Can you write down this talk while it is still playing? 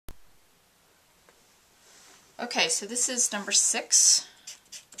Okay, so this is number 6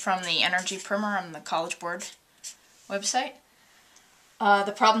 from the Energy Primer on the College Board website.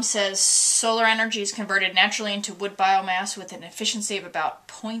 The problem says solar energy is converted naturally into wood biomass with an efficiency of about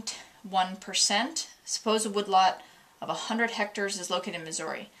 0.1%. Suppose a woodlot of 100 hectares is located in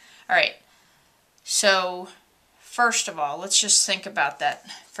Missouri. Alright, so first of all, let's just think about that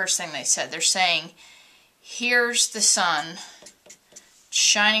first thing they said. They're saying, here's the sun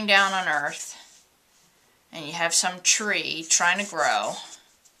shining down on Earth, and you have some tree trying to grow,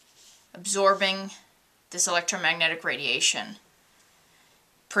 absorbing this electromagnetic radiation,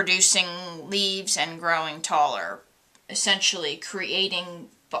 producing leaves and growing taller, essentially creating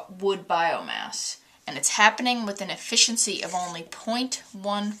wood biomass. And it's happening with an efficiency of only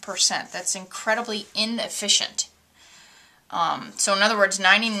 0.1%. That's incredibly inefficient. So in other words,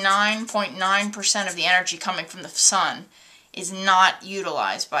 99.9% of the energy coming from the sun is not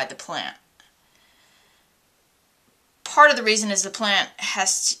utilized by the plant. Part of the reason is the plant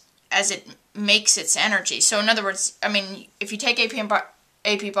has to, as it makes its energy. So in other words, I mean, if you take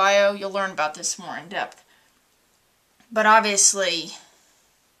AP Bio, you'll learn about this more in depth. But obviously,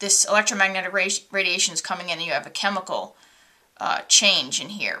 this electromagnetic radiation is coming in and you have a chemical change in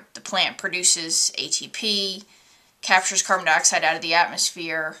here. The plant produces ATP, captures carbon dioxide out of the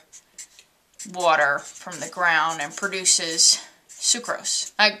atmosphere, water from the ground, and produces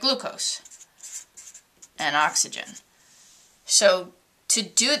sucrose, glucose, and oxygen. So to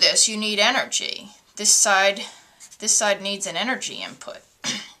do this, you need energy. This side needs an energy input,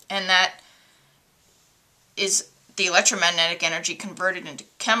 and that is the electromagnetic energy converted into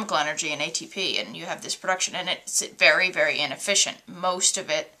chemical energy and ATP, and you have this production, and it's very, very inefficient. Most of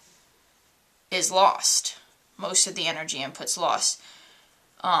it is lost. Most of the energy input's lost.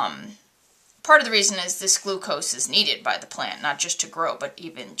 Part of the reason is this glucose is needed by the plant, not just to grow, but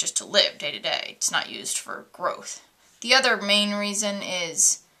even just to live day to day. It's not used for growth. The other main reason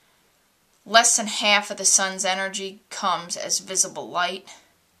is less than half of the sun's energy comes as visible light,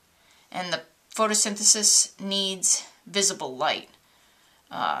 and the photosynthesis needs visible light.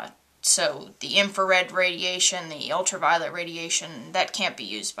 So the infrared radiation, the ultraviolet radiation, that can't be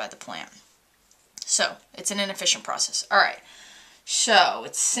used by the plant. So it's an inefficient process. Alright, so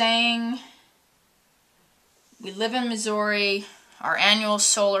it's saying we live in Missouri. Our annual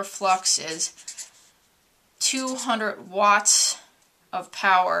solar flux is 200 watts of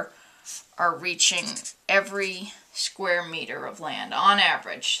power are reaching every square meter of land on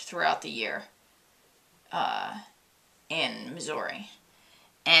average throughout the year in Missouri.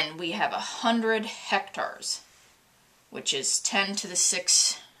 And we have 100 hectares, which is 10 to the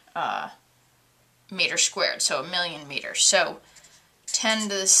 6 meters squared, so 1,000,000 meters. So 10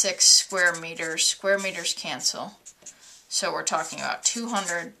 to the 6 square meters cancel. So we're talking about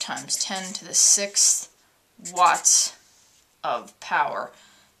 200 times 10 to the 6th watts of power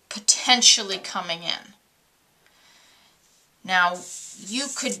potentially coming in. Now, you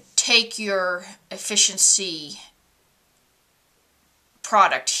could take your efficiency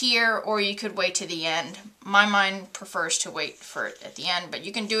product here, or you could wait to the end. My mind prefers to wait for it at the end, but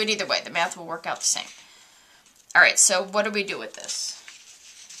you can do it either way. The math will work out the same. Alright, so what do we do with this?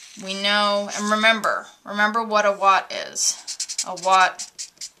 We know, and remember what a watt is. A watt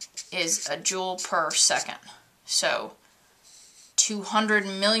is a joule per second. So 200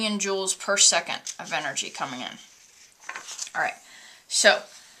 million joules per second of energy coming in. Alright, so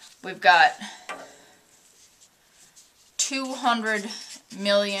we've got 200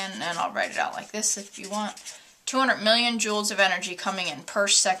 million, and I'll write it out like this if you want, 200 million joules of energy coming in per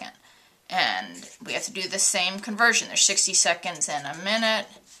second. And we have to do the same conversion. There's 60 seconds in a minute,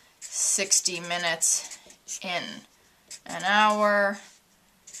 60 minutes in an hour,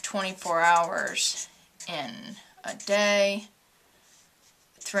 24 hours in a day,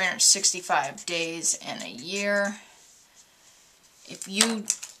 365 days in a year. If you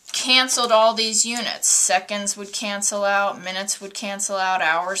canceled all these units, seconds would cancel out, minutes would cancel out,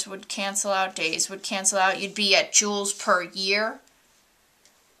 hours would cancel out, days would cancel out, you'd be at joules per year.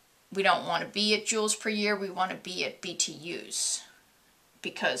 We don't want to be at joules per year, we want to be at BTUs.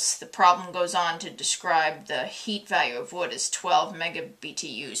 Because the problem goes on to describe the heat value of wood as 12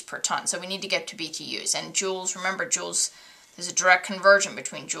 megabTUs per ton. So we need to get to BTUs. And joules, remember joules, there's a direct conversion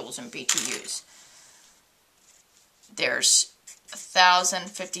between joules and BTUs. There's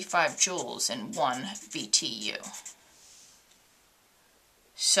 1,055 joules in 1 BTU.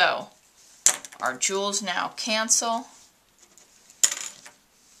 So our joules now cancel.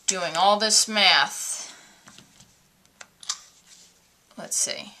 Doing all this math, let's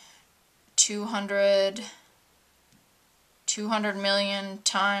see, 200 million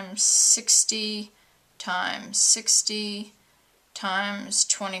times 60 times 60 times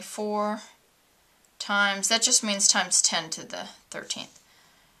 24 times, that just means times 10 to the 13th.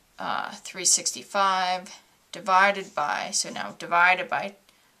 365 divided by, so now divided by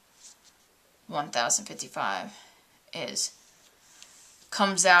 1055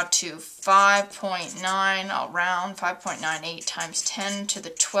 comes out to 5.9, I'll round, 5.98 times 10 to the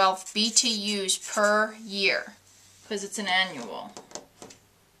 12th BTUs per year, because it's an annual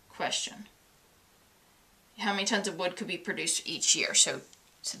question. How many tons of wood could be produced each year? So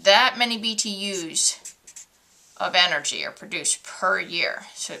that many BTUs of energy are produced per year.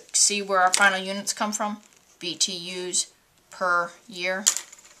 So see where our final units come from? BTUs per year.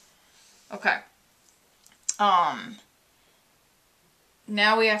 Okay.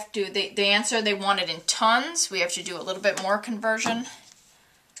 Now we have to do, the answer they wanted in tons. We have to do a little bit more conversion.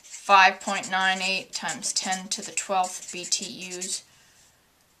 5.98 times 10 to the 12th BTUs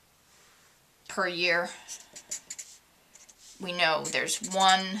per year. We know there's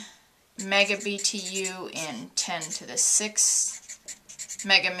 1 mega BTU in 10 to the 6th.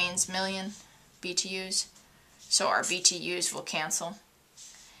 Mega means million BTUs. So our BTUs will cancel.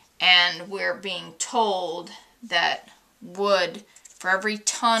 And we're being told that wood, for every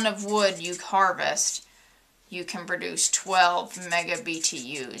ton of wood you harvest, you can produce 12 mega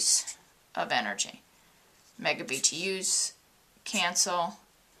BTUs of energy. Mega BTUs cancel,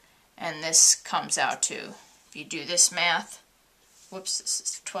 and this comes out to, if you do this math, whoops, this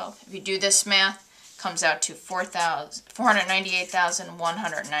is 12. If you do this math, it comes out to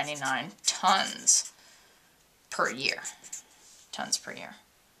 498,199 tons per year. Tons per year.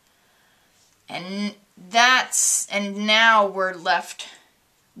 And now we're left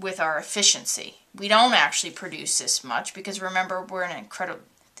with our efficiency. We don't actually produce this much because remember,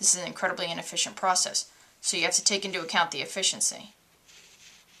 this is an incredibly inefficient process. So you have to take into account the efficiency.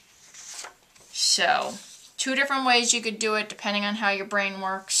 So 2 different ways you could do it depending on how your brain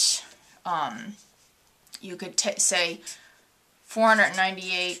works. You could say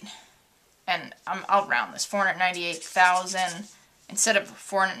 498, and I'll round this, 498,000 instead of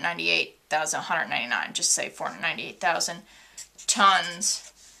 498,199, just say 498,000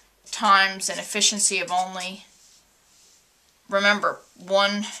 tons times an efficiency of only, remember,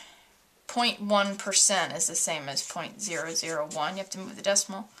 1.1% is the same as 0.001. You have to move the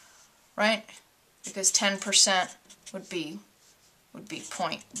decimal, right? Because 10% would be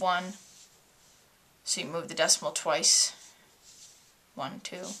 0.1. So you move the decimal twice. 1,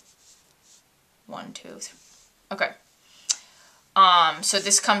 2, 1, 2, 3. Okay. So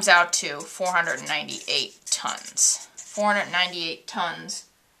this comes out to 498 tons. 498 tons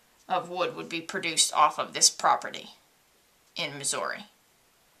of wood would be produced off of this property in Missouri.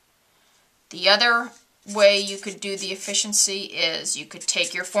 The other way you could do the efficiency is you could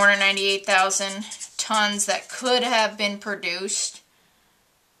take your 498,000 tons that could have been produced,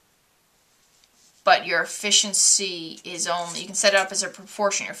 but your efficiency is only, you can set it up as a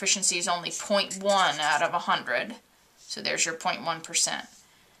proportion, your efficiency is only 0.1 out of 100. So there's your 0.1%.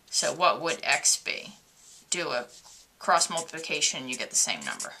 So what would X be? Do a cross multiplication, you get the same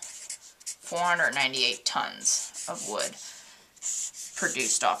number. 498 tons of wood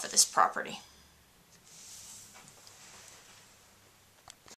produced off of this property.